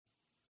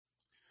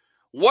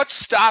What's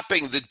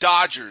stopping the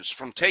Dodgers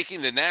from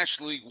taking the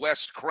National League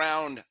West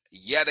crown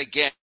yet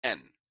again?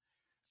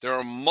 There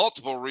are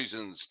multiple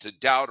reasons to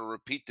doubt a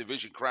repeat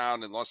division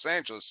crown in Los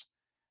Angeles,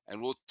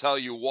 and we'll tell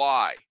you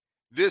why.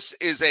 This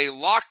is a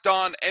Locked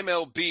On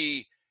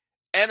MLB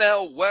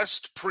NL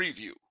West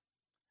preview.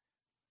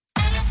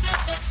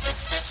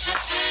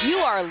 You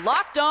are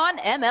Locked On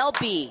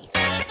MLB,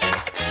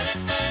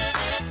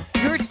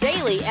 your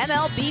daily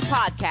MLB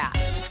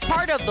podcast.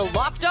 Part of the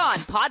Locked On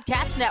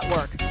Podcast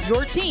Network,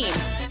 your team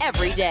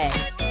every day.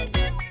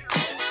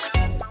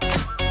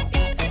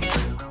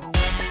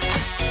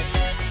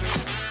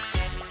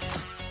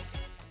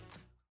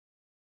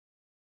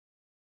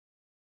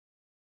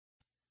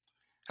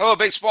 Hello,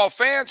 baseball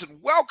fans,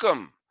 and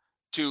welcome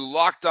to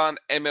Locked On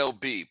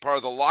MLB, part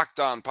of the Locked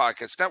On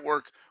Podcast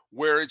Network,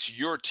 where it's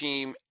your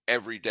team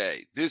every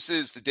day. This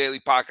is the daily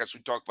podcast.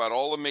 We talk about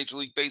all of Major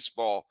League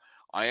Baseball.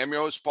 I am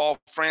your host, Paul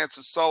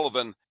Francis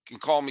Sullivan. You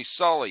can call me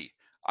Sully.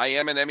 I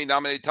am an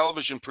Emmy-nominated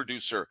television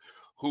producer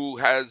who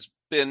has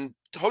been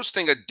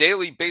hosting a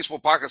daily baseball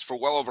podcast for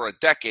well over a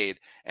decade,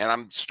 and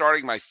I'm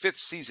starting my fifth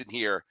season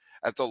here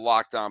at the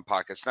Locked On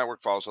Podcast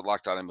Network. Follow us at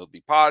Locked On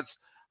MLB Pods.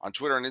 On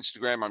Twitter and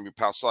Instagram, I'm your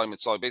pal Sully,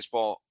 Sully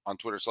Baseball. On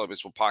Twitter, Sully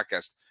Baseball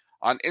Podcast.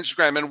 On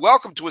Instagram, and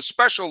welcome to a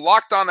special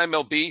Locked On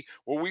MLB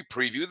where we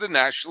preview the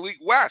National League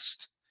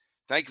West.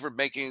 Thank you for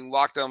making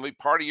Locked On MLB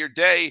part of your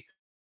day.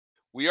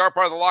 We are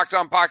part of the Locked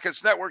On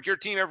Podcast Network, your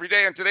team every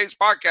day. On today's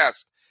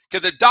podcast,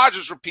 can the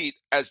Dodgers repeat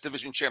as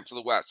division champs of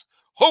the West?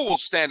 Who will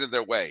stand in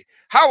their way?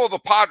 How will the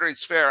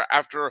Padres fare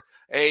after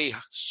a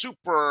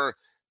super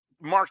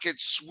market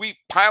sweep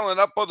piling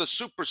up of the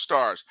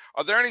superstars?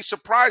 Are there any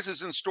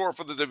surprises in store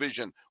for the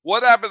division?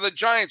 What happened to the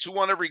Giants who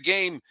won every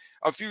game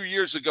a few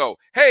years ago?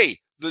 Hey,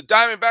 the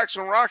Diamondbacks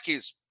and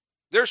Rockies,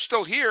 they're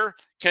still here.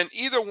 Can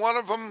either one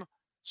of them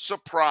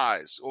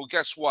surprise? Well,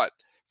 guess what?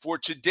 For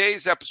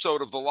today's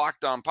episode of the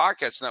Locked On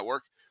Podcast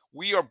Network,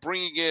 we are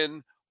bringing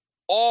in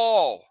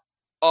all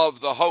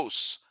of the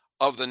hosts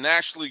of the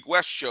National League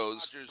West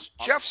shows.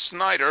 Jeff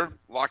Snyder,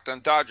 Locked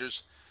On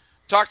Dodgers,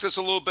 talked to us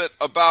a little bit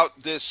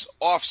about this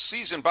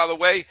off-season. By the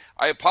way,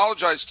 I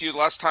apologize to you.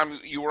 Last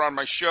time you were on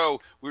my show,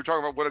 we were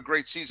talking about what a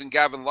great season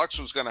Gavin Lux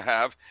was going to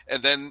have,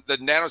 and then the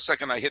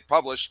nanosecond I hit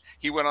publish,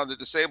 he went on to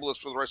disable us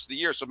for the rest of the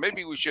year. So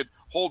maybe we should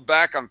hold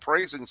back on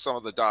praising some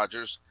of the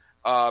Dodgers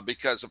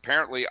because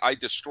apparently I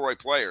destroy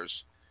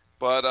players.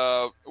 But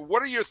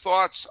what are your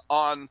thoughts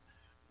on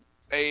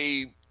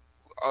a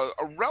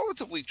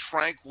relatively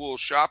tranquil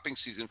shopping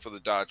season for the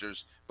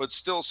Dodgers, but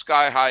still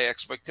sky-high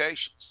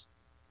expectations?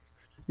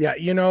 Yeah,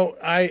 you know,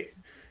 I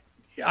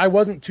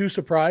wasn't too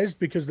surprised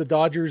because the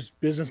Dodgers'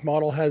 business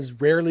model has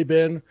rarely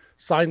been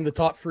sign the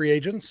top free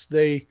agents.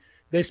 They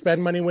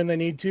spend money when they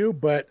need to,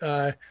 but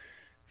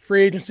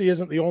free agency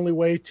isn't the only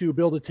way to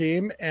build a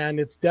team,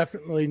 and it's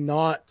definitely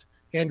not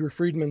Andrew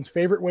Friedman's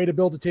favorite way to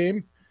build a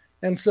team.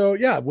 And so,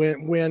 yeah,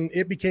 when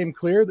it became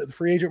clear that the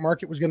free agent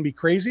market was going to be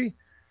crazy,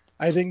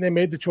 I think they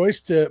made the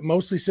choice to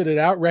mostly sit it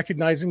out,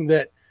 recognizing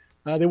that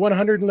they won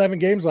 111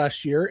 games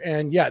last year,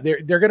 and yeah,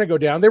 they're going to go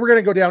down. They were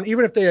going to go down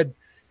even if they had,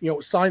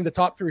 signed the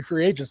top three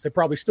free agents. They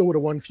probably still would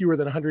have won fewer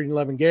than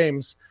 111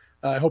 games.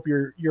 I hope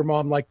your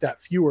mom liked that,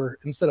 fewer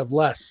instead of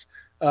less.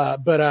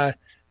 But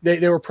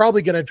they were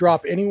probably going to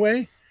drop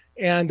anyway.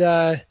 And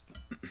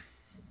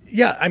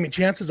yeah, I mean,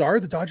 chances are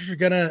the Dodgers are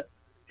going to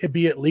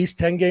be at least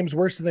 10 games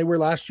worse than they were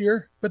last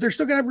year. But they're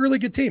still going to have a really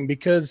good team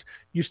because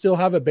you still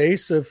have a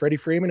base of Freddie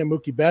Freeman and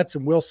Mookie Betts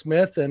and Will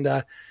Smith and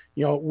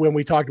when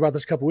we talked about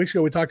this a couple of weeks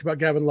ago, we talked about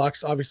Gavin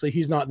Lux. Obviously,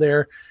 he's not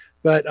there,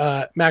 but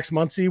Max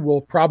Muncy will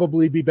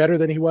probably be better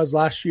than he was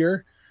last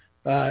year.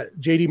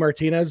 JD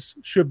Martinez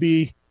should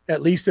be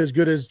at least as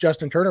good as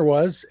Justin Turner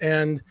was.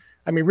 And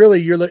I mean,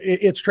 really,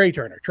 it's Trey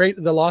Turner.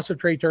 The loss of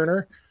Trey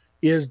Turner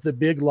is the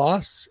big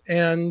loss.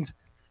 And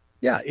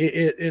yeah,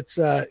 it's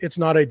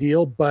not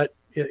ideal, but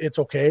it's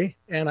okay.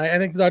 And I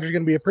think the Dodgers are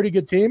going to be a pretty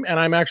good team. And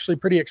I'm actually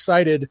pretty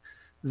excited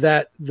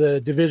that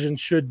the division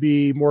should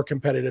be more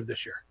competitive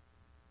this year.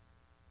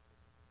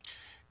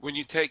 When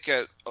you take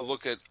a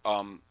look at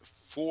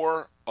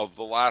 4 of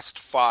the last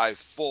 5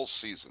 full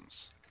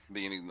seasons,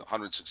 meaning the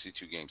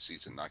 162-game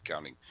season, not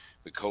counting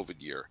the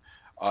COVID year,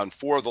 on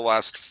 4 of the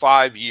last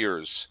 5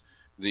 years,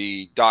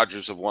 the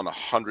Dodgers have won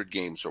 100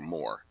 games or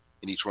more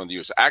in each one of the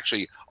years.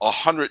 Actually,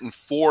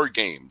 104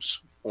 games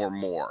or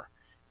more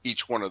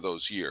each one of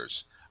those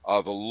years.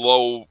 The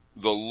low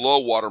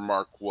water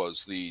mark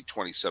was the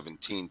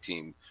 2017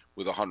 team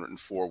with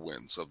 104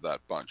 wins of that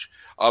bunch.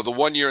 The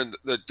 1 year,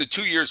 the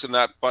 2 years in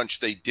that bunch,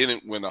 they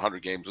didn't win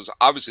 100 games. It was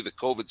obviously the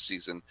COVID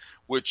season,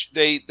 which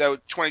that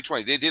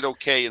 2020, they did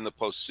okay in the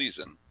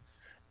postseason.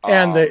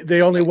 And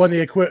they only won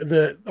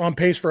the on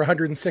pace for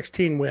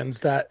 116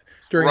 wins that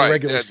during the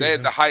regular season. They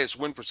had the highest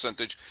win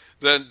percentage.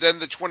 Then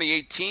the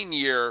 2018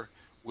 year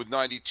with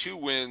 92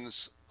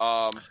 wins,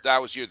 that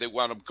was the year they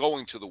wound up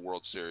going to the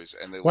World Series.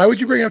 And why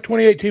would you bring up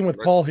 2018 with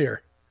Paul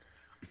here?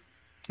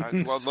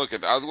 Look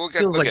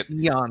at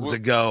eons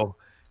ago,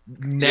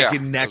 neck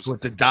and neck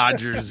with the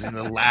Dodgers in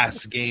the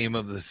last game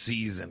of the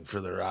season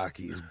for the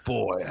Rockies.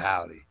 Boy,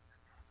 howdy.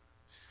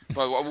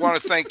 Well, I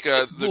want to thank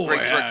the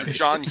great director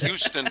John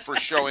Huston for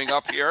showing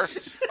up here.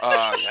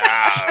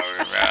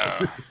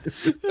 That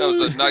was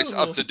a nice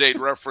up-to-date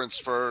reference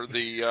for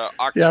the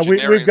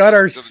octogenarians. Yeah, we've got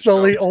our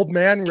silly old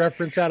man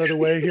reference out of the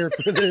way here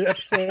for the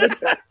episode.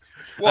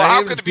 Well,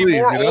 how could it be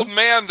more old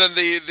man than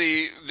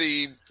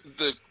the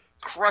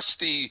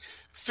crusty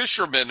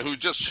fishermen who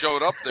just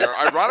showed up there?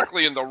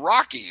 Ironically, in the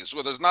Rockies,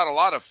 where there's not a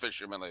lot of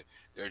fishermen,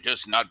 they're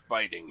just not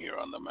biting here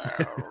on the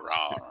mare.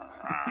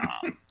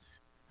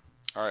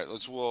 All right,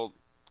 we'll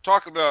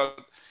talk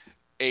about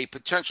a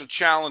potential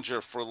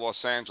challenger for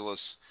Los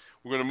Angeles.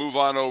 We're going to move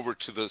on over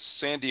to the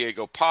San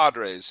Diego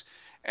Padres.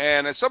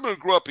 And as someone who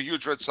grew up a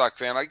huge Red Sox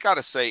fan, I got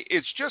to say,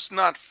 it's just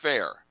not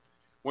fair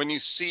when you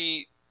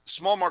see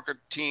small market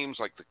teams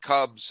like the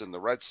Cubs and the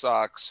Red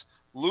Sox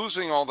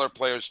losing all their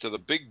players to the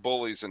big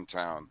bullies in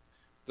town.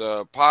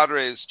 The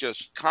Padres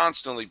just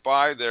constantly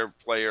buy their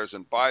players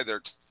and buy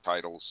their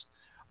titles.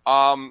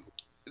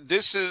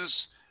 This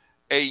is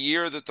a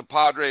year that the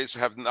Padres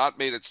have not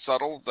made it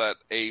subtle that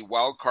a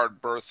wild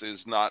card berth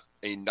is not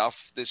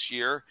enough this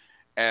year.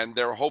 And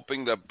they're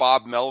hoping that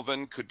Bob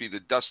Melvin could be the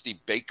Dusty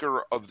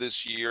Baker of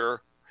this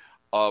year,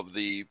 of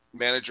the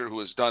manager who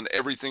has done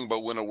everything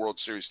but win a World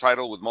Series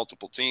title with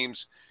multiple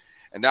teams.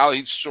 And now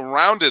he's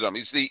surrounded them.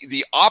 He's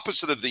the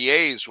opposite of the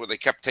A's, where they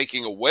kept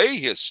taking away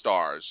his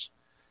stars.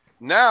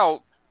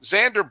 Now,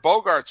 Xander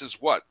Bogaerts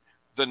is what?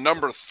 The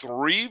number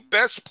 3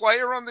 best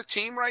player on the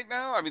team right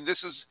now? I mean,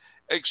 this is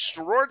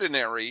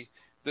extraordinary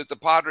that the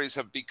Padres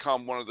have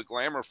become one of the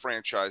glamour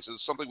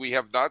franchises, something we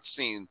have not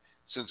seen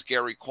since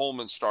Gary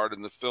Coleman starred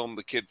in the film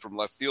The Kid from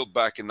Left Field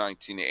back in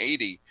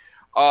 1980.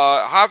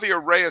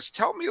 Javier Reyes,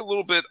 tell me a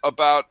little bit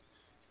about,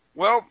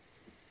 well,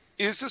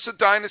 is this a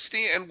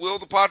dynasty, and will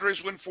the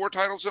Padres win 4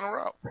 titles in a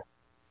row?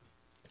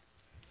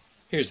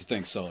 Here's the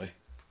thing, Sully.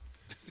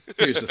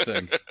 Here's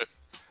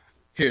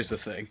the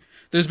thing.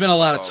 There's been a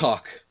lot of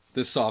talk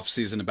this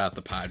offseason about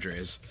the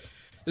Padres.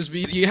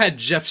 You had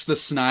Jeff the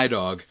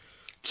Snydog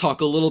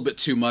talk a little bit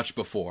too much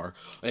before,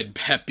 and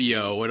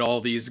Pepio and all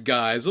these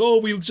guys. Oh,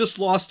 we just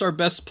lost our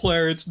best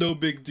player. It's no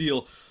big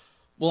deal.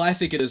 Well, I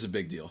think it is a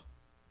big deal,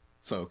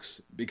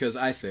 folks, because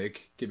I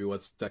think, give me 1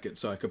 second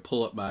so I could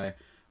pull up my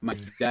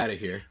data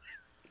here.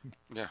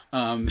 Yeah.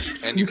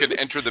 And you can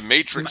enter the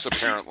Matrix,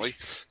 apparently.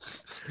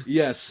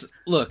 Yes.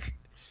 Look,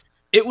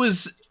 it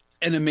was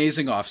an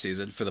amazing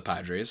offseason for the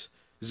Padres.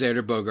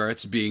 Xander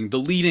Bogaerts being the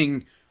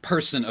leading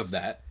person of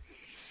that.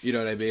 You know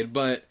what I mean?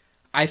 But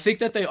I think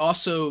that they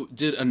also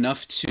did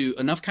enough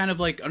kind of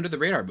like under the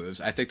radar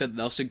moves. I think that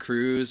Nelson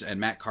Cruz and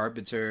Matt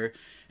Carpenter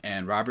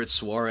and Robert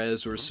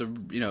Suarez were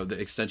some, the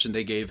extension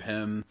they gave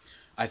him,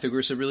 I think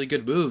were some really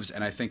good moves.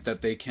 And I think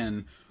that they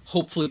can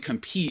hopefully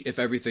compete if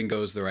everything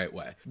goes the right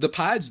way. The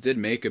Pods did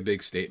make a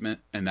big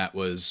statement, and that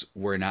was,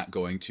 we're not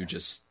going to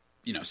just,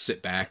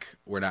 sit back.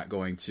 We're not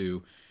going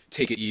to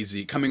take it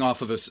easy. Coming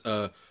off of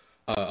a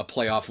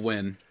playoff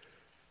win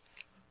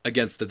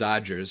against the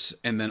Dodgers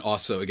and then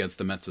also against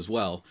the Mets as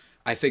well.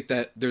 I think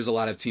that there's a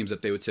lot of teams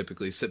that they would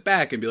typically sit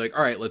back and be like,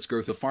 all right, let's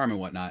grow the farm and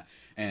whatnot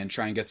and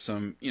try and get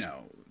some,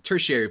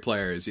 tertiary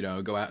players,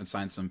 go out and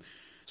sign some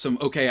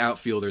okay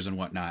outfielders and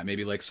whatnot.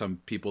 Maybe like some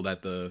people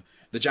that the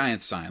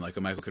Giants signed, like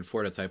a Michael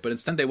Conforto type. But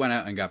instead they went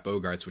out and got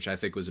Bogaerts, which I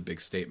think was a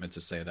big statement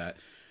to say that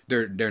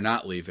they're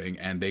not leaving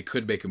and they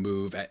could make a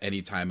move at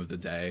any time of the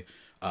day.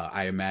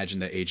 I imagine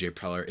that AJ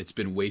Preller, it's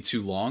been way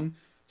too long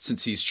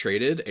since he's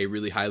traded a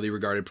really highly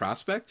regarded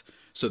prospect.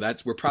 So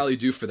we're probably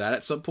due for that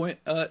at some point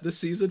this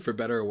season, for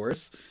better or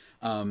worse.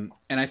 And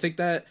I think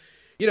that,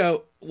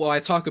 while I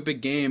talk a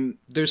big game,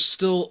 there's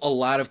still a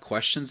lot of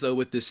questions, though,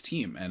 with this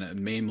team.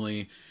 And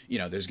mainly,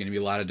 there's going to be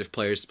a lot of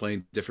players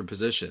playing different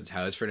positions.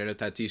 How is Fernando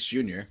Tatis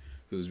Jr.,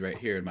 who's right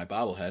here in my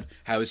bobblehead,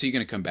 how is he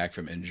going to come back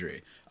from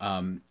injury?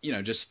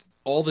 Just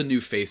all the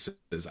new faces,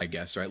 I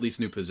guess, or at least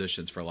new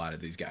positions for a lot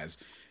of these guys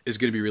is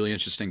going to be really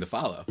interesting to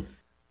follow.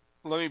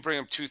 Let me bring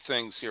up 2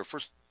 things here.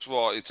 First of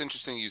all, it's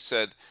interesting you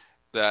said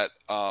that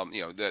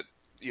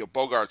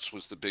Bogaerts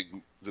was the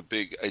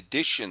big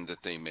addition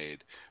that they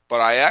made,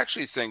 but I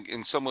actually think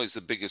in some ways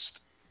the biggest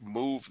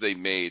move they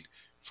made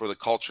for the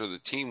culture of the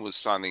team was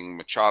signing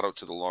Machado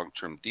to the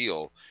long-term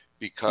deal,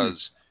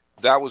 because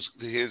that was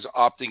his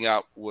opting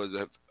out would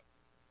have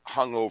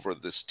hung over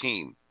this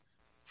team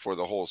for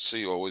the whole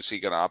season. Is he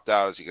going to opt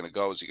out? Is he going to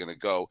go? Is he going to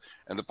go?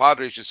 And the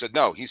Padres just said,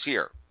 no, he's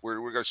here. We're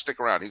going to stick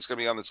around. He's going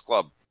to be on this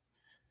club.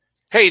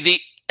 Hey, the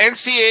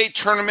NCAA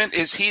tournament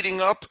is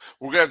heating up.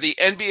 We're going to have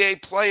the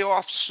NBA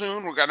playoffs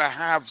soon. We're going to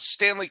have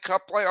Stanley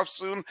Cup playoffs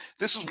soon.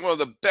 This is one of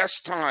the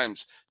best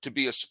times to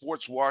be a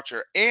sports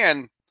watcher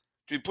and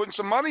to be putting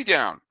some money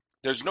down.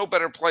 There's no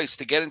better place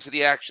to get into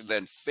the action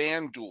than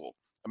FanDuel,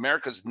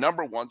 America's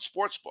 #1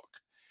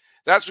 sportsbook.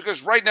 That's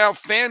because right now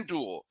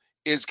FanDuel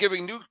is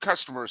giving new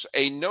customers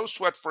a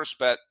no-sweat first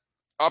bet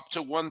up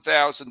to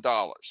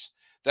 $1,000.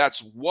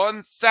 That's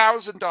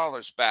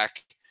 $1,000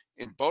 back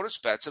in bonus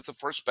bets if the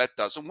first bet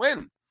doesn't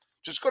win.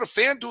 Just go to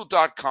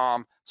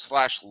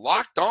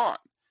FanDuel.com/lockedon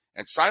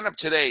and sign up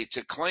today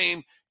to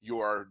claim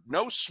your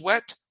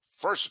no-sweat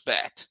first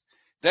bet.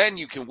 Then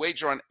you can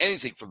wager on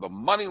anything from the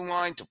money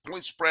line to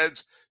point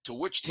spreads to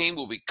which team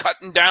will be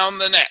cutting down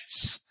the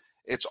nets.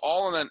 It's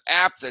all in an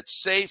app that's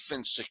safe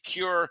and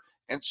secure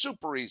and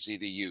super easy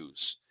to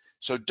use.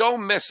 So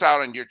don't miss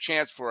out on your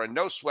chance for a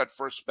no-sweat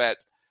first bet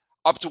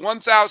up to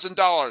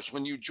 $1,000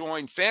 when you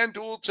join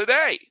FanDuel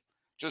today.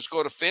 Just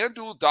go to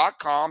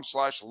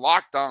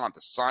FanDuel.com/lockedon to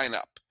sign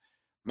up.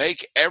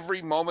 Make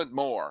every moment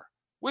more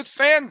with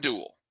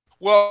FanDuel.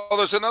 Well,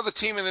 there's another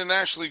team in the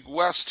National League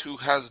West who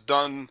has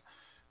done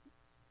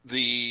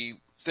the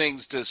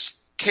things to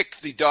kick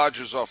the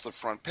Dodgers off the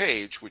front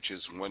page, which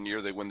is 1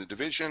 year they win the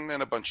division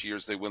and a bunch of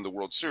years they win the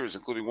World Series,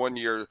 including 1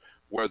 year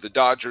where the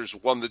Dodgers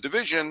won the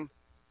division,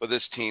 but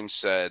this team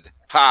said,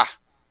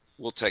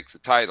 we'll take the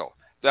title.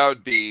 That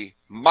would be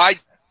my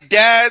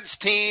dad's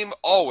team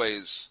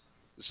always,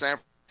 the San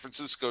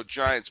Francisco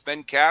Giants.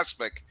 Ben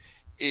Kaspick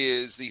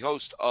is the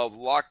host of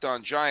Locked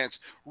On Giants.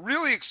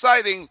 Really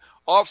exciting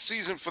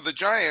offseason for the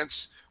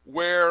Giants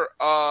where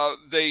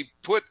they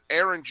put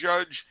Aaron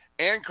Judge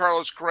and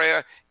Carlos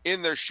Correa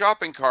in their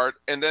shopping cart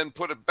and then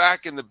put it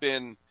back in the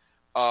bin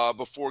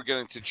before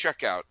getting to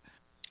checkout.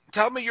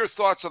 Tell me your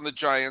thoughts on the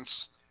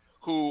Giants,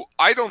 who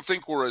I don't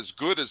think were as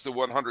good as the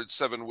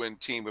 107-win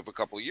team of a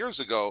couple of years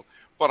ago,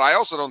 but I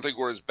also don't think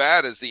were as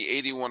bad as the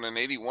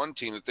 81-81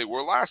 team that they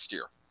were last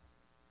year.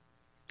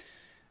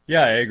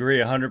 Yeah, I agree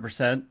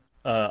 100%.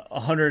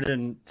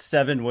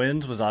 107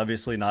 wins was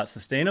obviously not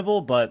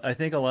sustainable, but I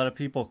think a lot of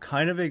people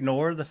kind of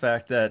ignore the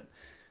fact that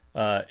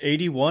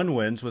 81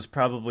 wins was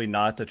probably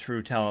not the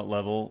true talent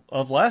level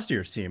of last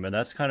year's team. And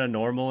that's kind of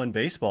normal in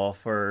baseball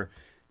for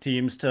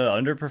teams to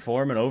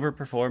underperform and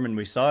overperform. And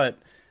we saw it.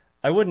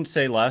 I wouldn't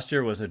say last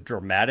year was a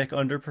dramatic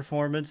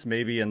underperformance,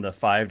 maybe in the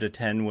 5 to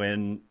 10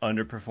 win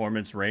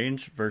underperformance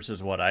range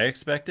versus what I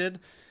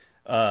expected.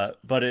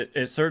 But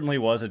it certainly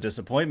was a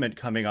disappointment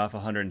coming off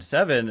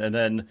 107. And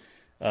then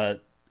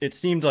it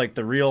seemed like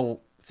the real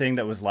thing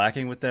that was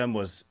lacking with them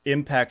was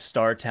impact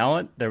star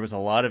talent. There was a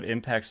lot of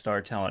impact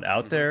star talent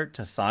out there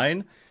to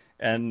sign.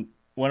 And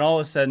when all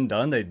is said and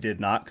done, they did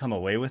not come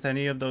away with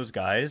any of those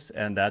guys.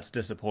 And that's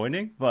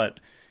disappointing. But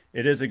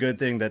it is a good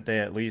thing that they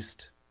at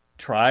least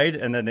tried.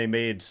 And then they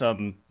made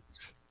some,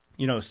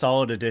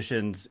 solid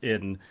additions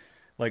in,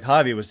 like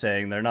Javi was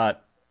saying, they're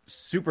not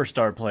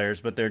superstar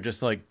players, but they're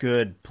just like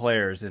good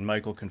players in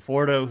Michael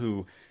Conforto,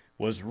 who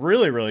was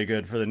really, really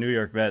good for the New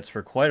York Mets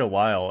for quite a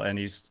while, and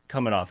he's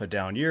coming off a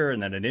down year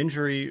and then an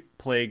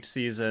injury-plagued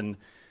season.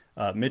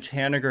 Mitch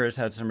Haniger has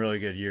had some really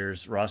good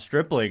years. Ross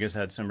Stripling has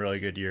had some really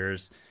good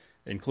years,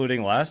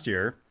 including last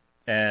year.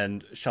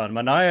 And Sean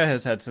Manaea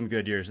has had some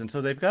good years. And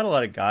so they've got a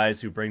lot of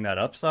guys who bring that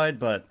upside,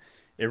 but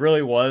it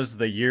really was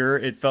the year,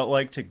 it felt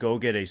like, to go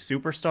get a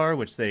superstar,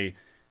 which they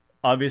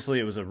obviously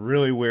it was a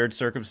really weird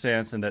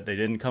circumstance and that they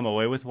didn't come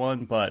away with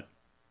one, but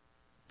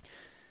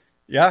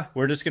yeah,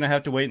 we're just going to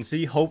have to wait and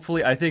see.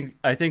 Hopefully, I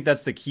think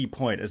that's the key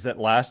point, is that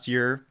last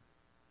year,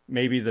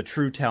 maybe the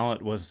true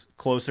talent was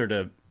closer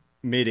to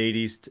mid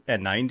 80s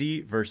and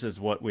 90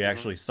 versus what we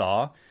actually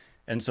saw.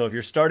 And so if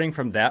you're starting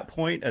from that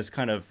point as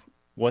kind of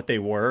what they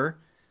were,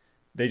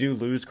 they do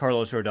lose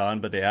Carlos Rodon,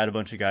 but they add a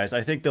bunch of guys.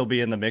 I think they'll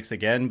be in the mix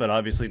again, but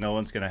obviously no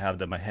one's going to have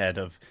them ahead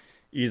of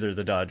either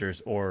the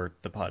Dodgers or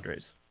the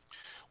Padres.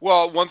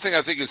 Well, one thing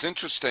I think is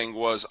interesting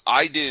was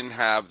I didn't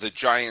have the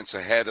Giants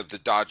ahead of the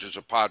Dodgers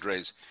or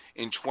Padres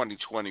in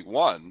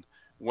 2021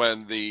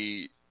 when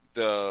the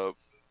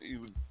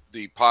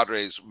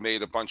Padres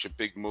made a bunch of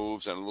big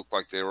moves and it looked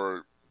like they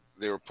were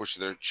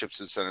pushing their chips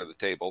to the center of the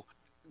table.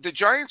 The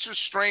Giants are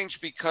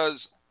strange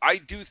because I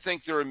do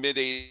think they're a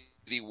mid-80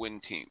 win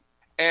team.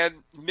 And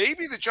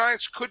maybe the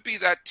Giants could be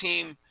that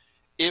team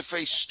if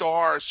a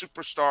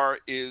superstar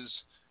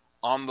is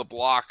on the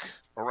block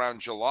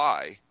around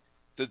July,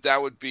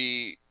 that would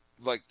be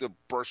like the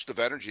burst of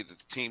energy that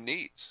the team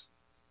needs.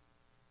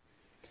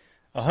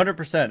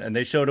 100%. And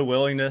they showed a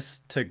willingness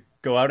to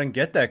go out and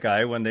get that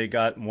guy when they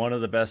got one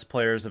of the best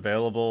players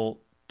available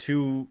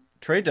 2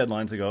 trade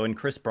deadlines ago in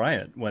Chris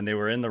Bryant, when they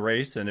were in the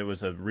race and it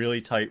was a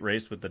really tight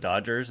race with the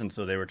Dodgers. And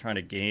so they were trying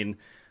to gain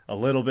a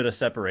little bit of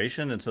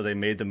separation. And so they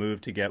made the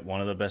move to get one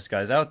of the best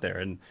guys out there.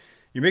 And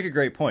you make a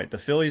great point. The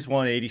Phillies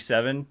won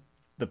 87.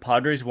 The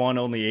Padres won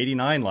only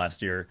 89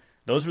 last year.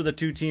 Those were the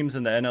 2 teams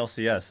in the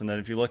NLCS. And then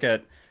if you look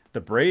at the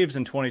Braves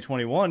in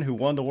 2021, who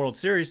won the World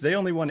Series, they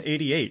only won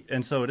 88.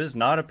 And so it is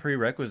not a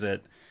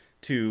prerequisite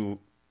to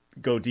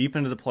go deep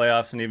into the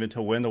playoffs and even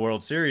to win the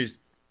World Series,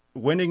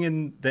 winning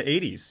in the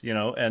 80s,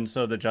 And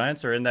so the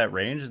Giants are in that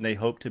range, and they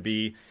hope to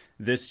be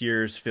this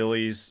year's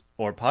Phillies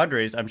or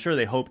Padres. I'm sure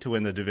they hope to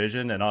win the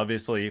division. And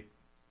obviously,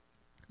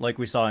 like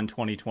we saw in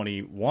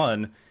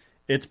 2021,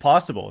 it's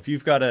possible. If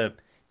you've got a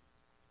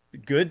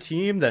good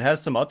team that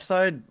has some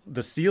upside,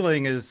 the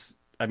ceiling is,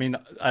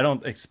 I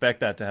don't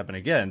expect that to happen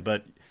again,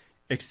 but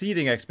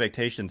exceeding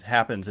expectations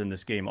happens in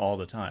this game all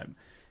the time.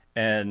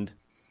 And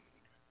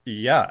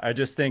yeah, I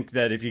just think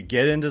that if you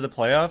get into the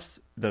playoffs,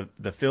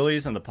 the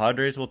Phillies and the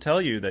Padres will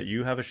tell you that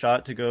you have a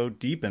shot to go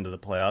deep into the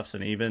playoffs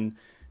and even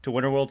to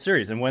win a World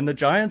Series. And when the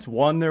Giants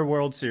won their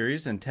World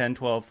Series in 10,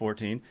 12,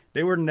 14,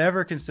 they were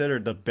never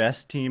considered the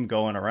best team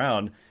going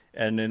around.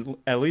 And in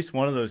at least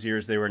one of those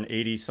years, they were an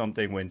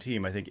 80-something win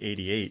team, I think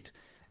 88.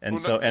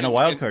 And a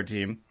wild card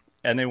team,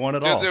 and they won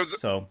it all.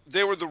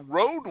 They were the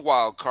road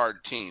wild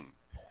card team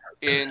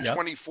in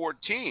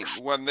 2014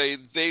 when they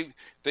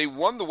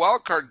won the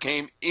wild card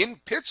game in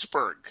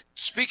Pittsburgh.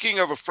 Speaking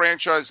of a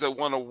franchise that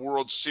won a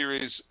World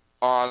Series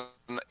on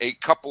a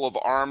couple of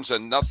arms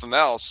and nothing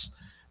else,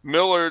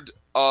 Millard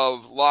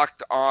of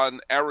Locked On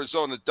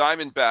Arizona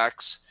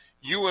Diamondbacks,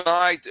 you and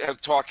I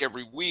have talked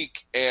every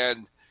week,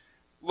 and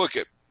look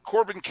at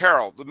Corbin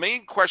Carroll. The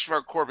main question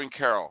about Corbin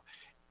Carroll,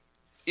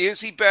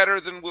 is he better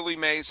than Willie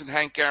Mays and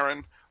Hank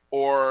Aaron,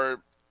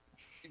 or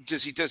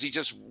does he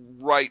just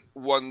right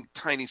one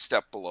tiny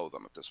step below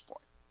them at this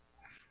point?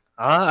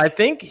 I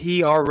think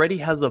he already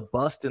has a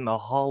bust in the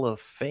Hall of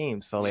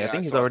Fame, Sully. I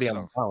think he's already on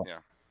the ballot. Yeah.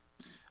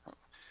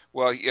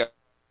 Well, yeah.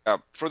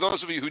 For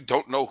those of you who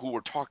don't know who we're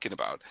talking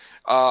about,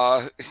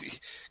 by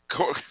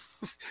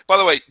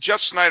the way, Jeff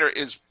Snyder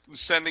is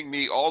sending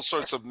me all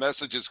sorts of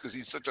messages because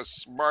he's such a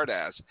smart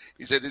ass.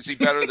 He said, is he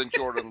better than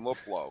Jordan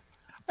Luplow?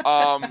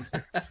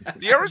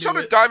 The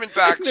Arizona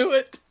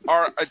Diamondbacks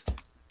are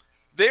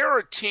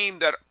a team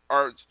that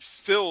are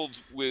filled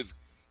with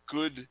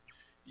good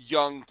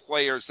young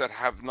players that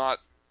have not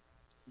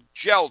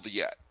gelled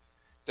yet.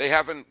 They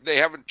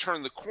haven't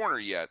turned the corner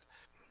yet.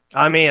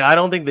 I mean, I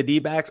don't think the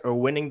D-backs are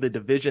winning the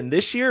division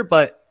this year,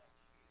 but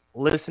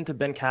listen to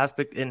Ben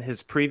Kaspick in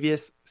his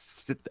previous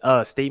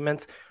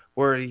statements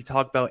where he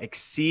talked about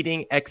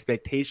exceeding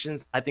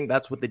expectations. I think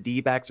that's what the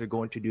D-backs are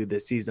going to do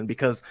this season,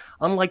 because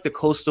unlike the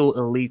coastal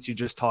elites you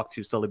just talked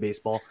to, Sully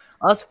Baseball,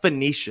 us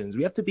Phoenicians,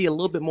 we have to be a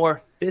little bit more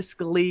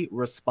fiscally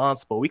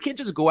responsible. We can't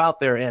just go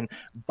out there and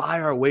buy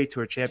our way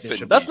to a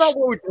championship. That's not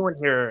what we're doing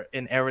here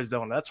in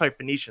Arizona. That's right,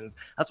 Phoenicians.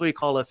 That's why we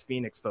call us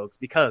Phoenix folks,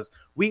 because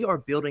we are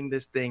building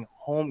this thing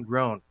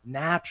homegrown,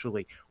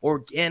 naturally,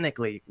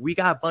 organically. We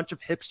got a bunch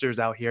of hipsters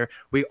out here.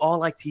 We all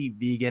like to eat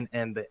vegan,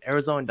 and the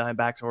Arizona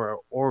Diamondbacks are an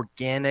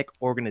organic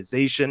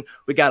organization.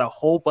 We got a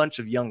whole bunch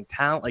of young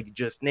talent, like you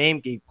just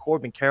named, gave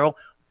Corbin Carroll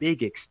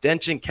big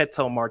extension.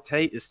 Ketel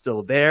Marte is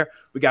still there.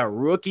 We got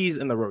rookies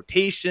in the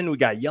rotation. We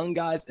got young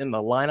guys in the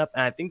lineup.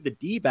 And I think the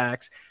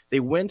D-backs, they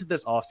went to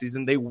this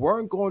offseason. They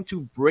weren't going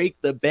to break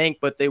the bank,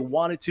 but they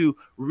wanted to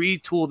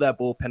retool that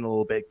bullpen a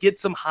little bit, get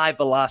some high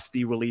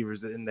velocity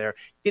relievers in there,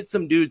 get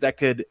some dudes that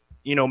could,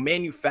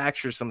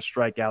 manufacture some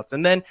strikeouts.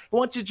 And then we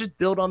want to just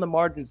build on the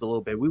margins a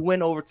little bit. We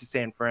went over to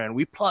San Fran.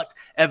 We plucked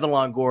Evan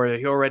Longoria.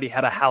 He already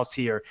had a house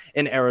here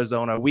in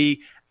Arizona.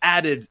 We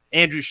added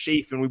Andrew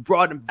Chafin. We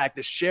brought him back.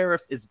 The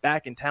sheriff is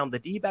back in town. The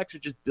D-backs are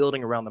just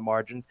building around the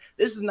margins.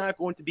 This is not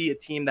going to be a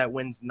team that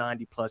wins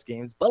 90-plus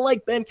games. But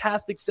like Ben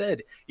Kaspick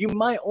said, you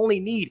might only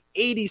need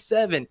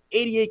 87,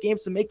 88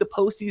 games to make the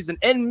postseason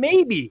and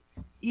maybe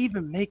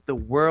even make the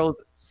World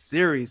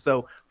Series.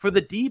 So for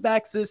the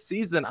D-backs this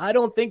season, I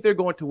don't think they're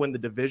going to win the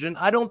division.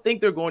 I don't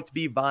think they're going to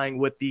be vying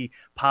with the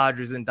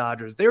Padres and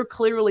Dodgers. They're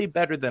clearly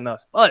better than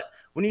us. But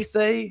when you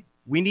say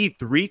we need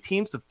 3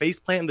 teams to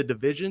faceplant in the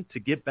division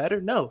to get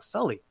better, no,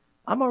 Sully,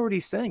 I'm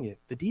already saying it.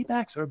 The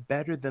D-backs are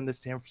better than the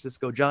San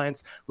Francisco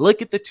Giants.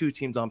 Look at the 2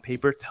 teams on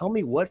paper. Tell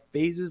me what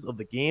phases of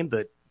the game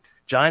the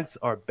Giants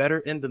are better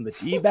in than the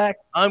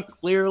D-backs. I'm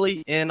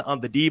clearly in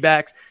on the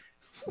D-backs.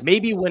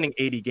 Maybe winning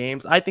 80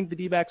 games. I think the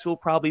D-backs will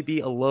probably be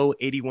a low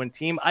 80-win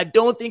team. I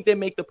don't think they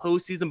make the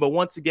postseason, but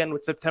once again,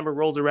 when September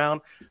rolls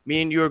around,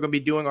 me and you are going to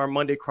be doing our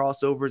Monday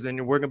crossovers,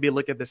 and we're going to be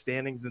looking at the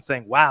standings and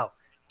saying, wow,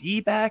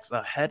 D-backs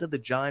ahead of the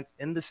Giants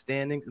in the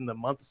standings in the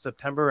month of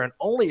September and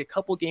only a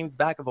couple games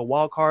back of a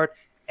wild card.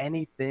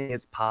 Anything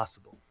is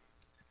possible.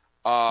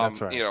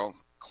 That's right.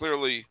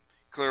 Clearly,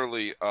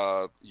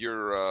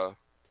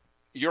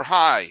 you're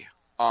high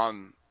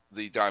on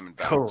the Diamondbacks.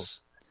 Cool.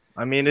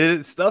 I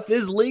mean, stuff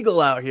is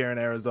legal out here in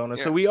Arizona,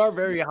 so we are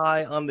very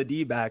high on the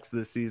D-backs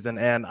this season,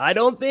 and I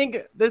don't think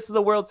this is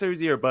a World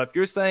Series year, but if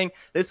you're saying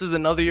this is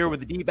another year where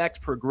the D-backs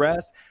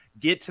progress,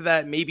 get to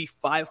that maybe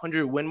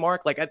 500 win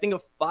mark, like I think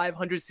a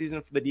 500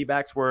 season for the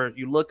D-backs where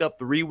you look up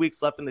 3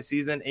 weeks left in the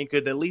season and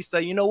could at least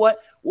say, you know what,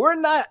 we're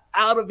not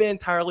out of it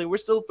entirely. We're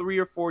still 3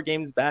 or 4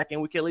 games back,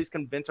 and we can at least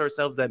convince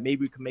ourselves that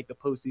maybe we can make the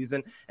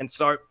postseason and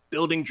start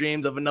building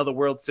dreams of another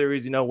World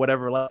Series,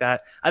 whatever like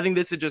that. I think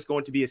this is just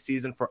going to be a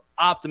season for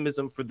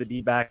optimism for the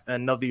D-backs and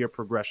another year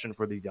progression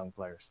for these young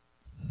players.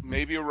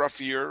 Maybe a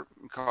rough year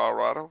in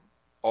Colorado,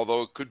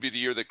 although it could be the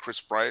year that Chris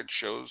Bryant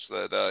shows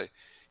that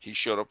he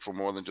showed up for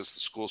more than just the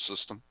school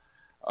system,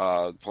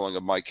 pulling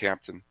a Mike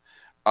Hampton.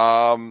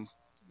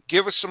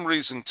 Give us some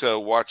reason to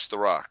watch the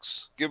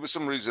Rocks. Give us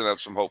some reason to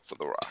have some hope for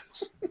the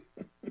Rocks.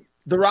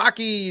 The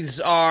Rockies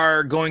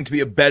are going to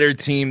be a better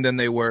team than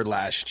they were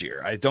last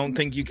year. I don't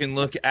think you can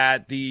look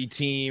at the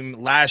team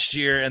last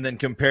year and then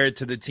compare it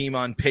to the team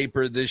on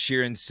paper this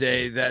year and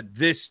say that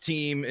this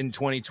team in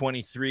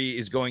 2023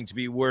 is going to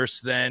be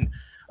worse than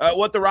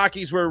what the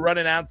Rockies were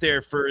running out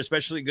there for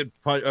especially a good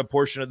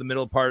portion of the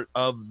middle part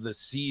of the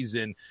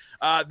season.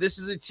 This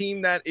is a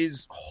team that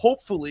is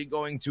hopefully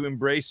going to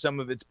embrace some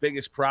of its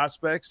biggest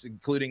prospects,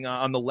 including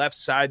on the left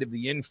side of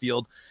the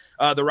infield.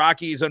 The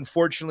Rockies,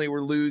 unfortunately,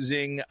 were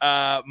losing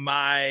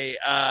my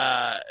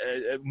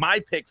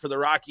pick for the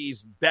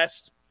Rockies'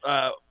 best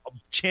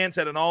chance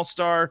at an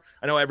all-star.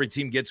 I know every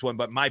team gets one,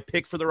 but my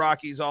pick for the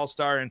Rockies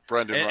all-star and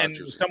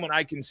someone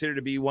I consider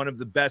to be one of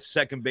the best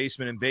second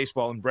basemen in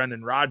baseball, and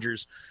Brendan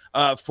Rodgers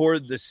for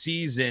the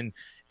season.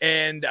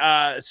 And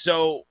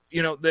so,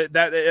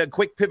 that a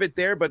quick pivot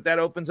there, but that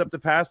opens up the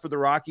path for the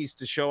Rockies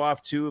to show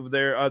off two of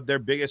their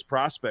biggest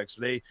prospects.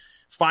 They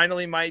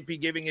finally might be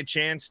giving a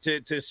chance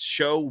to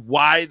show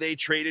why they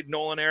traded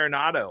Nolan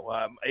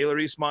Arenado.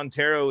 Elehuris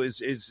Montero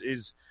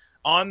is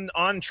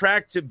on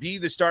track to be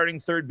the starting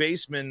third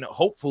baseman,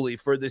 hopefully,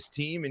 for this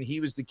team, and he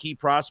was the key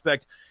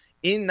prospect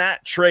in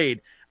that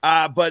trade.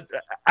 But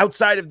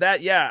outside of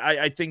that,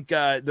 I think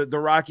the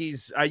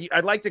Rockies,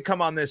 I'd like to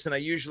come on this, and I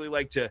usually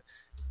like to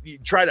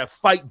try to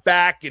fight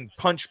back and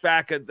punch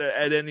back at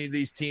any of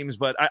these teams,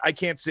 but I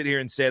can't sit here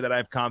and say that I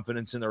have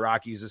confidence in the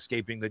Rockies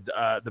escaping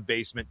the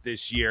basement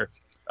this year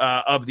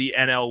of the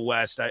NL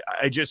West.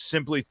 I just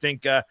simply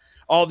think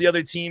all the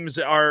other teams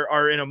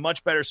are in a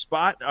much better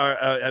spot,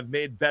 have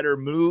made better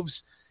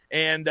moves,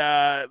 and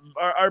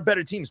are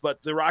better teams.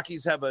 But the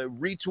Rockies have a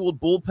retooled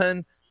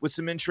bullpen with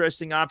some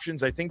interesting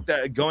options. I think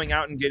that going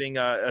out and getting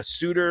a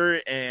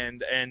Suter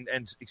and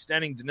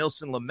extending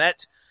Dinelson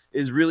Lamet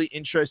is really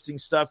interesting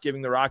stuff,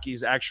 giving the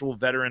Rockies actual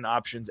veteran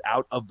options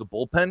out of the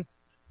bullpen.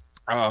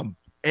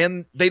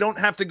 And they don't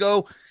have to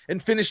go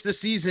and finish the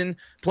season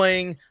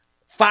playing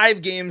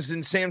 5 games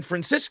in San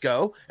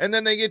Francisco, and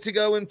then they get to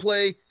go and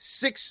play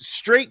 6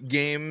 straight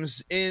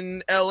games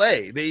in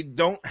LA. They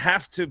don't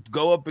have to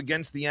go up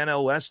against the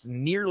NL West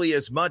nearly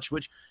as much,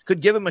 which could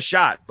give them a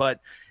shot.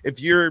 But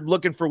if you're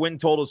looking for win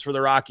totals for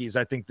the Rockies,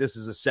 I think this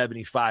is a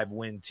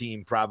 75-win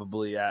team,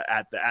 probably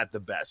at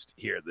the best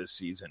here this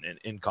season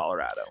in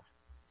Colorado.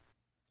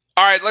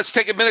 All right, let's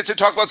take a minute to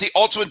talk about the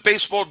Ultimate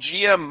Baseball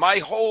GM. My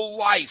whole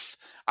life,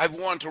 I've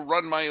wanted to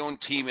run my own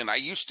team, and I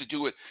used to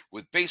do it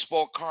with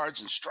baseball cards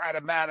and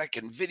Stratomatic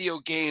and video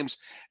games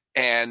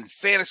and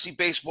fantasy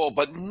baseball,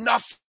 but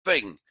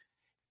nothing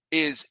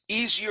is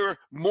easier,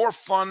 more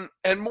fun,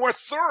 and more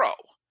thorough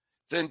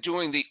than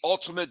doing the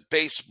Ultimate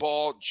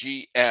Baseball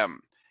GM.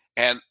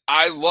 And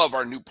I love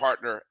our new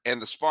partner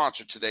and the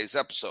sponsor of today's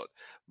episode.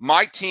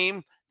 My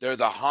team, they're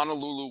the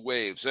Honolulu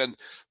Waves, and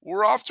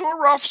we're off to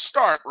a rough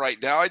start right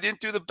now. I didn't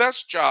do the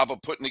best job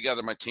of putting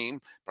together my team,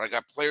 but I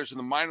got players in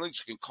the minor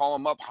leagues. You can call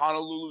them up.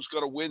 Honolulu's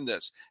going to win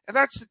this. And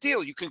that's the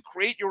deal. You can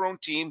create your own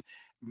team,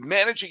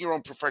 managing your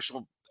own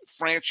professional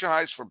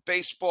franchise for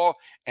baseball,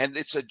 and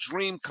it's a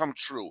dream come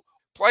true.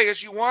 Play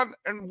as you want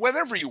and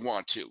whenever you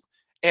want to.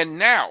 And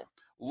now,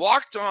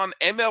 Locked On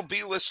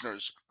MLB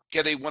listeners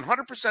get a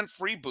 100%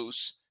 free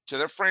boost to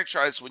their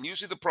franchise when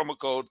using the promo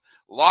code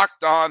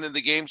Locked On in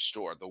the game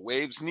store. The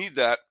Waves need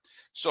that.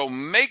 So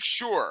make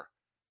sure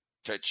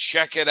to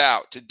check it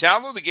out. To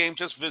download the game,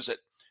 just visit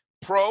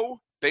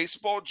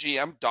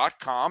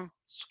probaseballgm.com,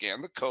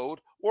 scan the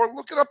code, or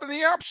look it up in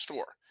the App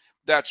Store.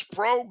 That's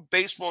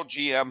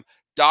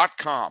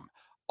probaseballgm.com.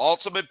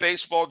 Ultimate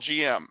Baseball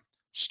GM.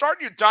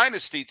 Start your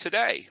dynasty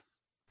today.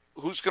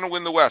 Who's going to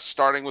win the West,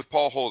 starting with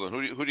Paul Holden?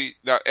 Who do you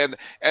now? And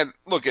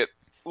look at,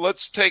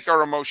 let's take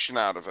our emotion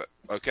out of it,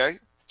 okay?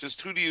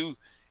 Just who do you,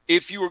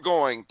 if you were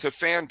going to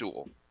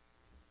FanDuel,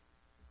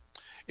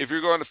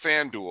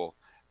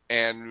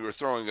 and you were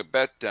throwing a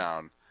bet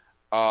down,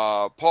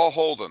 Paul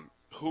Holden,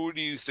 who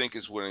do you think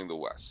is winning the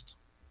West?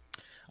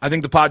 I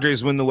think the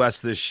Padres win the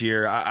West this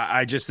year.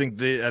 I just think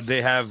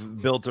they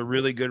have built a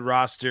really good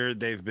roster.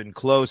 They've been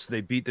close.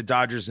 They beat the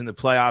Dodgers in the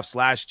playoffs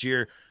last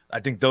year. I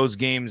think those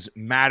games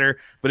matter,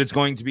 but it's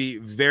going to be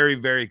very,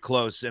 very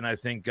close. And I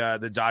think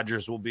the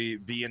Dodgers will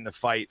be in the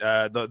fight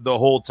the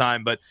whole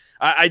time. But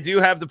I do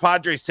have the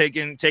Padres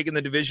taking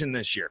the division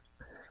this year.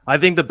 I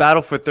think the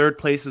battle for third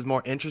place is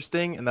more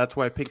interesting, and that's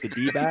why I picked the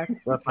D-back.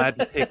 But if I had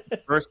to pick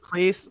first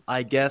place,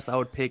 I guess I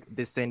would pick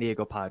the San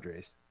Diego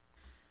Padres.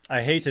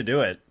 I hate to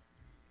do it.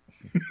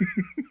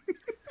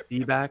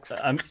 D-backs?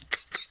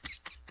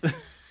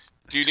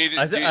 Do you need?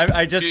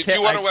 I just can't. Do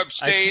you want to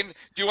abstain?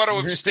 Do you want to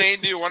abstain?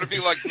 Do you want to be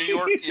like New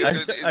York?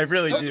 I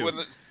really do.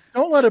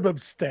 Don't let him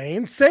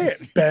abstain. Say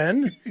it,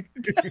 Ben.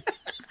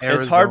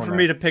 It's hard for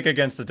me to pick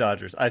against the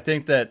Dodgers. I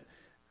think that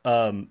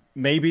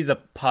maybe the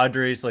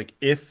Padres, like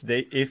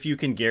if you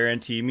can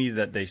guarantee me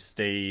that they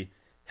stay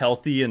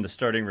healthy in the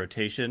starting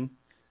rotation,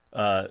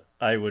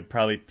 I would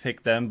probably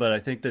pick them. But I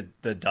think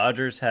that the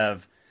Dodgers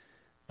have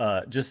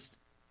just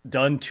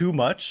done too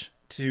much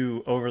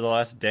over the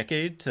last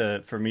decade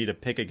for me to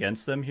pick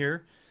against them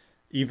here,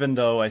 even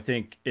though I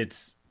think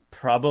it's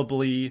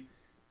probably,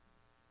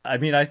 I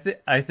mean, I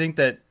think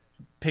that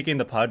picking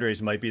the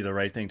Padres might be the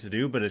right thing to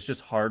do, but it's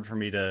just hard for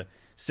me to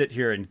sit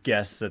here and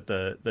guess that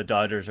the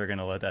Dodgers are going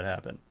to let that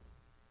happen.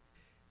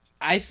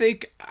 I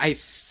think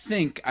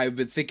I've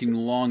been thinking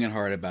long and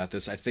hard about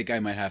this. I think I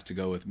might have to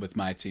go with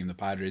my team, the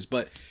Padres.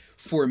 But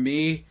for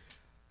me,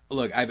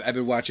 look, I've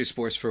been watching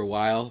sports for a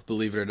while,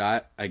 believe it or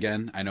not.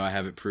 Again, I know I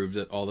haven't proved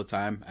it all the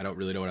time. I don't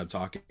really know what I'm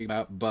talking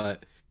about,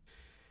 but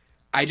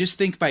I just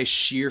think by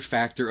sheer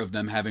factor of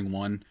them having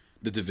won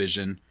the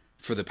division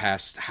for the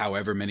past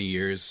however many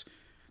years,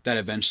 that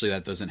eventually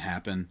that doesn't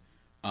happen,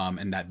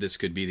 and that this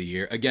could be the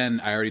year.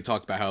 Again, I already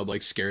talked about how I'm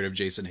like scared of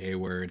Jason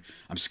Hayward.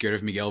 I'm scared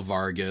of Miguel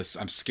Vargas.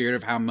 I'm scared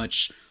of how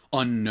much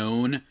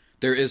unknown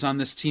there is on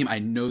this team. I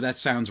know that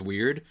sounds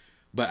weird,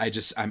 but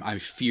I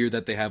fear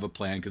that they have a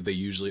plan because they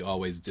usually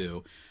always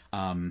do.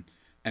 And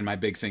my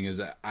big thing is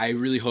that I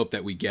really hope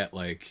that we get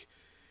like,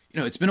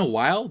 it's been a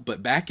while,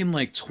 but back in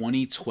like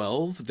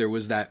 2012, there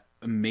was that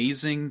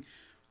amazing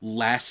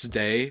last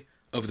day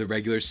of the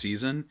regular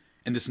season.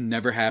 And this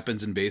never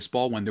happens in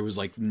baseball when there was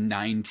like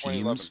 9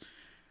 teams.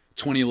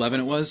 2011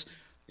 it was.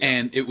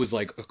 And it was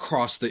like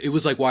it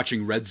was like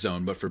watching Red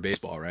Zone, but for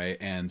baseball, right?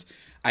 And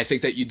I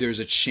think that there's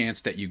a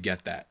chance that you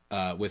get that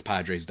with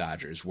Padres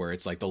Dodgers, where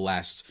it's like the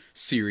last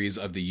series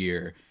of the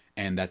year,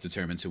 and that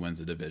determines who wins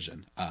the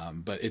division.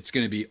 But it's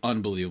going to be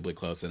unbelievably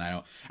close, and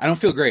I don't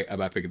feel great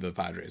about picking the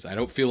Padres. I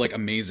don't feel like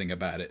amazing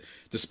about it,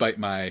 despite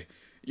my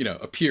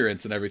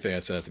appearance and everything I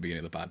said at the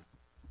beginning of the pod.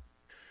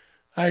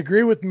 I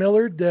agree with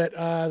Millard that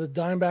the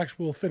Diamondbacks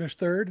will finish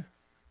third,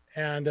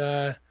 and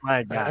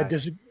I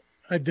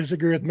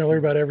disagree with Millard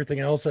about everything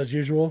else as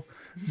usual.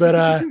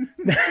 But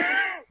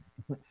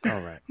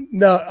all right.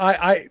 No,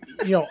 I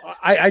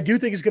do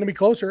think it's going to be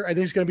closer. I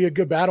think it's going to be a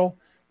good battle.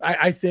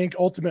 I think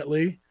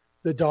ultimately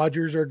the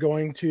Dodgers are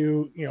going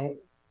to,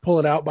 pull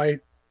it out by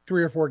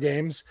 3 or 4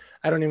 games.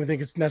 I don't even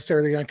think it's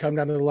necessarily going to come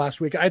down to the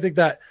last week. I think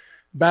that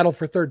battle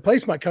for third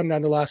place might come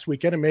down to last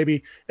weekend, and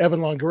maybe Evan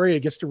Longoria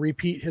gets to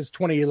repeat his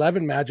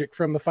 2011 magic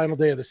from the final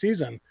day of the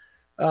season.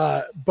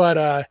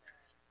 But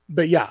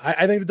yeah,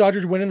 I think the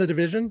Dodgers win in the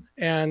division,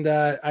 and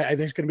I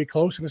think it's going to be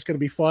close and it's going to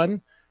be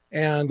fun.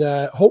 And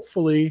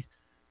hopefully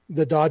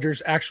the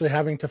Dodgers actually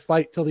having to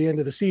fight till the end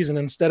of the season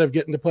instead of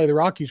getting to play the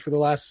Rockies for the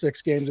last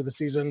 6 games of the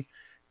season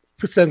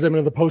sends them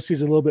into the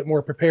postseason a little bit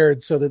more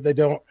prepared so that they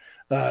don't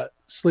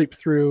sleep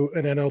through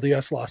an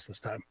NLDS loss this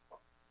time.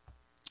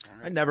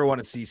 I never want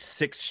to see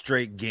 6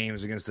 straight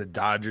games against the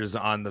Dodgers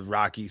on the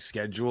Rockies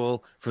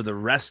schedule for the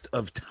rest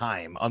of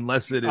time,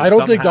 unless it is. I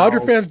don't think Dodger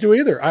fans do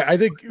either. I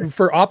think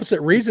for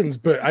opposite reasons,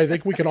 but I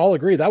think we can all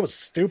agree that was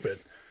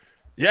stupid.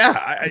 Yeah,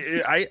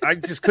 I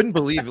just couldn't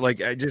believe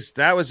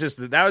that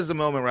was the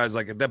moment where I was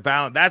like, the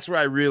balance. That's where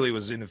I really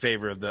was in the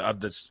favor of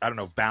this. I don't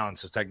know if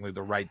balance is technically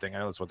the right thing. I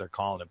know that's what they're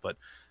calling it, but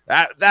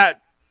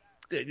that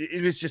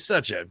it was just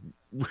such a.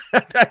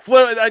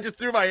 I just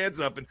threw my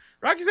hands up, and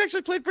Rockies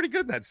actually played pretty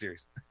good in that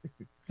series.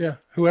 Yeah,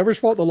 whoever's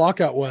fault the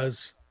lockout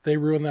was, they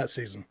ruined that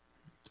season.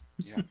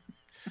 Yeah.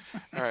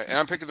 All right, and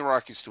I'm picking the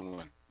Rockies to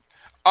win.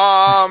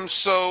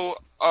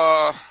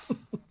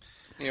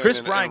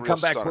 Chris Bryant,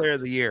 comeback player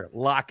of the year.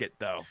 Lock it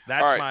though.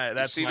 That's right. my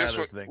other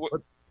thing.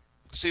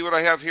 See what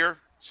I have here?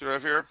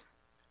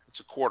 It's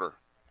a quarter.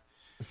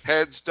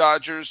 Heads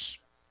Dodgers,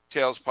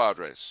 tails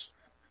Padres.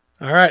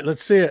 All right,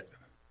 let's see it.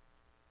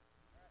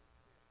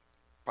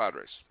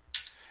 Padres.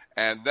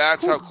 And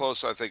that's how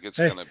close I think it's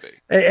going to be.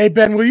 Hey,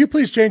 Ben, will you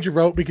please change your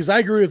vote? Because I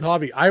agree with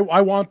Javi.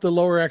 I want the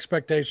lower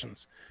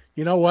expectations.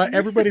 You know what?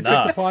 Everybody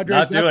picked the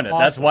Padres. Not doing it. Awesome.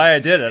 That's why I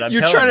did it.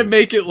 You're trying to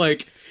make it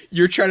like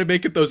you're trying to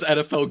make it those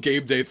NFL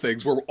game day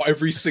things where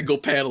every single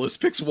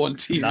panelist picks one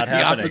team. Not and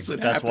the happening.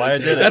 opposite That's happens. why I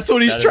did it. That's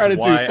what he's trying to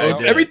do,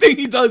 folks. I Everything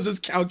he does is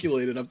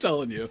calculated. I'm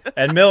telling you.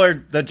 And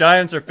Millard, the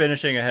Giants are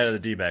finishing ahead of the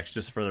D-backs,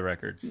 just for the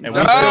record. And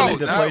we still need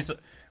to place.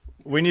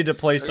 We need to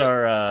place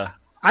our.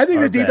 I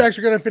think the D-backs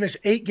are going to finish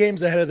 8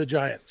 games ahead of the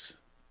Giants.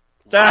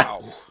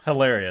 Wow.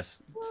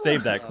 Hilarious.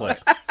 Save that clip.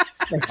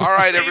 All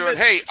right, everyone.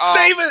 Hey,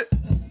 save it.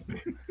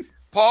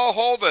 Paul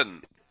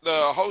Holden, the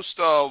host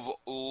of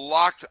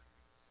Locked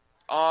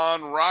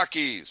on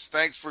Rockies.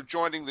 Thanks for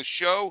joining the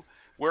show.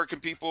 Where can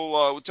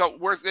people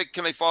where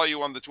can they follow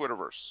you on the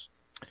Twitterverse?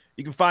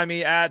 You can find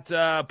me at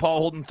Paul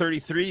Holden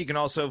 33. You can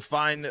also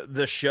find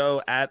the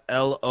show at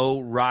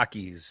LO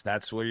Rockies.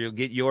 That's where you'll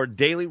get your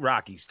daily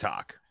Rockies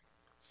talk.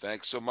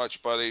 Thanks so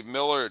much, buddy.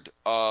 Millard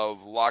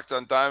of Locked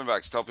on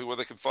Diamondbacks. Tell people where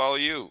they can follow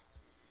you.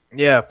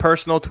 Yeah,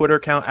 personal Twitter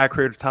account at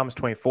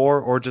CreatorThomas24,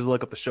 or just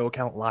look up the show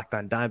account, Locked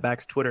on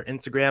Diamondbacks, Twitter,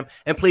 Instagram,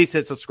 and please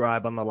hit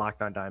subscribe on the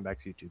Locked on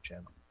Diamondbacks YouTube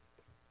channel.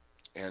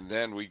 And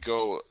then we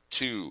go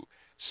to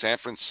San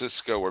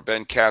Francisco, where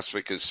Ben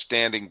Kasvik is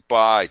standing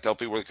by. Tell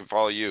people where they can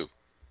follow you.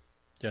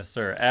 Yes,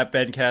 sir. At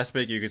Ben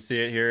Kasvik. You can see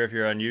it here if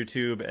you're on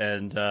YouTube.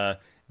 And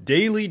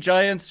daily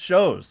Giants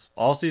shows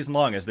all season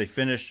long as they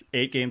finish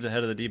 8 games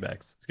ahead of the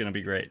D-backs. It's going to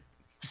be great.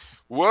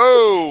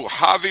 Whoa,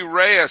 Javi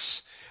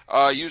Reyes,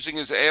 using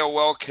his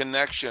AOL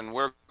connection.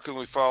 Where can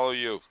we follow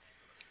you?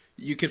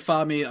 You can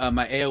follow me.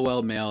 My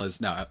AOL mail is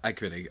I'm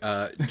kidding.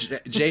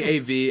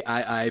 JAVIIPENO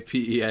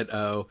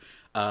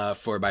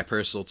for my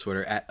personal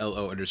Twitter at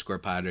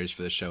LO_Padres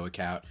for the show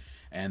account.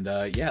 And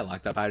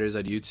Locked Up Padres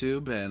on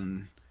YouTube.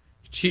 And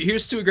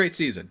here's to a great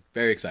season.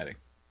 Very exciting.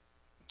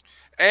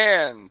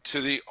 And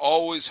to the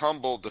always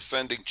humble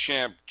defending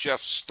champ, Jeff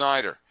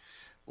Snyder.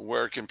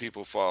 Where can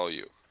people follow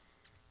you?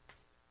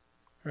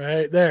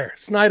 Right there.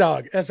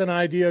 Snidog,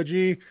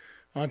 SNIDOG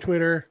on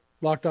Twitter.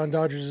 Locked On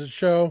Dodgers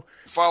show.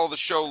 Follow the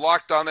show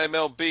Locked On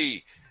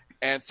MLB.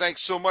 And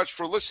thanks so much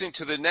for listening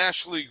to the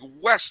National League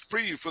West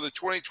preview for the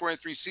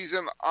 2023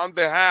 season. On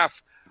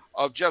behalf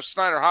of Jeff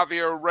Snyder,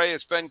 Javier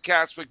Reyes, Ben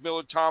Kaspick,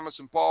 Miller Thomas,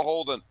 and Paul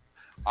Holden,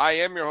 I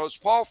am your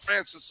host, Paul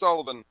Francis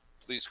Sullivan.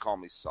 Please call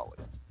me Sully.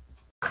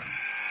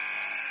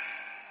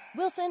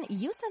 Wilson,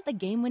 you sent the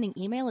game-winning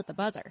email at the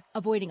buzzer,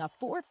 avoiding a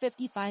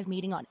 4:55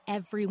 meeting on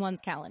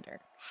everyone's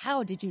calendar.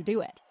 How did you do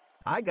it?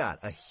 I got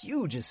a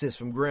huge assist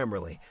from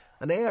Grammarly,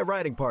 an AI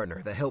writing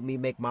partner that helped me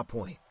make my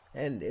point.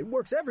 And it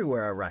works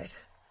everywhere I write.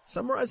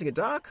 Summarizing a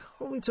doc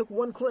only took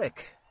one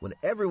click. When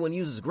everyone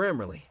uses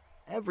Grammarly,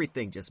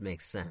 everything just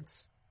makes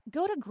sense.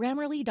 Go to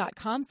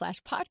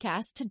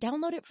Grammarly.com/podcast to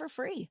download it for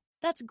free.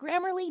 That's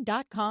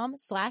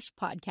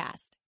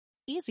Grammarly.com/podcast.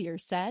 Easier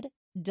said,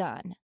 done.